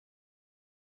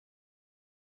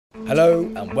Hello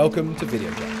and welcome to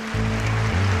Video Jug.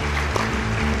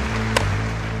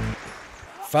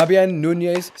 Fabian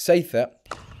Núñez Seitha,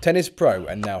 tennis pro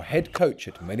and now head coach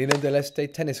at Medina del Este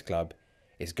Tennis Club,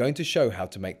 is going to show how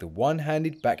to make the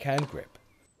one-handed backhand grip.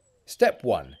 Step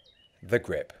 1. The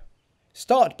grip.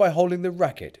 Start by holding the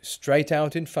racket straight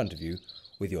out in front of you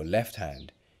with your left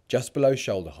hand, just below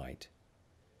shoulder height.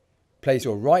 Place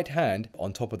your right hand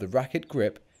on top of the racket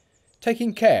grip,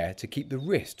 taking care to keep the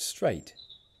wrist straight.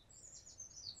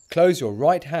 Close your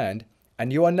right hand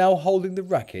and you are now holding the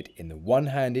racket in the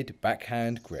one-handed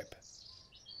backhand grip.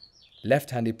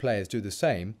 Left-handed players do the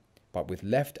same, but with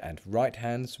left and right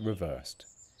hands reversed.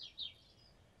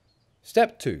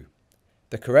 Step 2.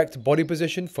 The correct body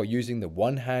position for using the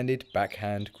one-handed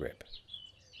backhand grip.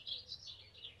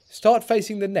 Start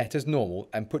facing the net as normal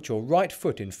and put your right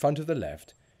foot in front of the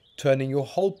left, turning your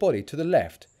whole body to the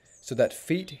left so that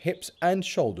feet, hips and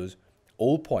shoulders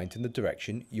all point in the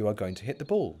direction you are going to hit the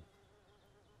ball.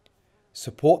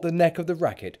 Support the neck of the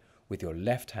racket with your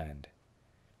left hand.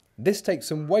 This takes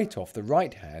some weight off the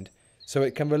right hand so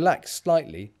it can relax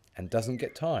slightly and doesn't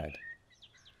get tired.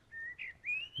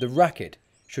 The racket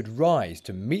should rise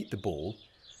to meet the ball,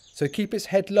 so keep its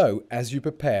head low as you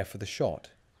prepare for the shot.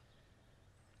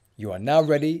 You are now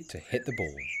ready to hit the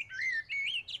ball.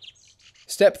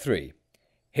 Step 3.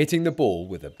 Hitting the ball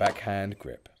with a backhand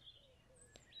grip.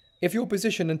 If your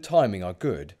position and timing are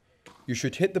good, you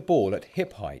should hit the ball at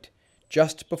hip height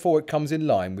just before it comes in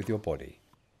line with your body.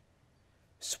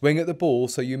 Swing at the ball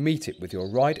so you meet it with your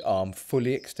right arm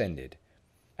fully extended.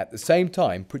 At the same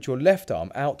time, put your left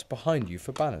arm out behind you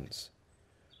for balance.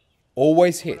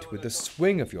 Always hit with the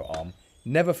swing of your arm,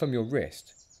 never from your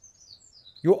wrist.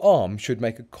 Your arm should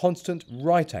make a constant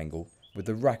right angle with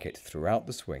the racket throughout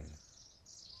the swing.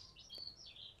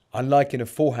 Unlike in a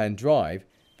forehand drive,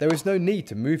 there is no need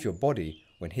to move your body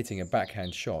when hitting a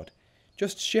backhand shot.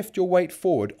 Just shift your weight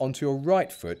forward onto your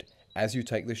right foot as you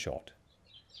take the shot.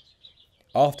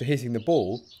 After hitting the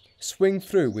ball, swing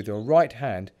through with your right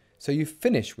hand so you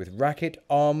finish with racket,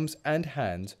 arms and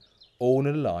hands all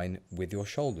in a line with your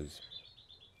shoulders.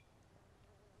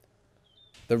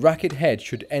 The racket head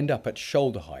should end up at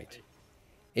shoulder height.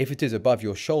 If it is above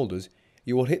your shoulders,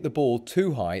 you will hit the ball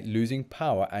too high, losing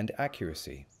power and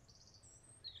accuracy.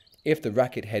 If the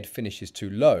racket head finishes too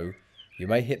low, you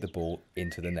may hit the ball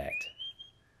into the net.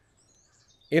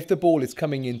 If the ball is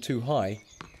coming in too high,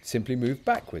 simply move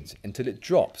backwards until it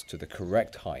drops to the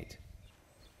correct height.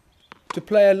 To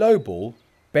play a low ball,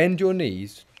 bend your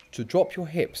knees to drop your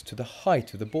hips to the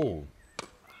height of the ball.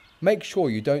 Make sure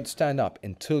you don't stand up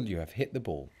until you have hit the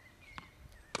ball.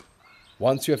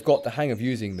 Once you have got the hang of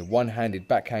using the one-handed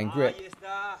backhand grip,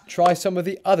 try some of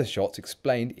the other shots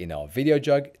explained in our Video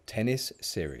Jug tennis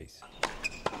series.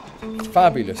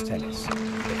 Fabulous tennis,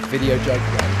 the Video Jug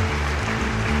way.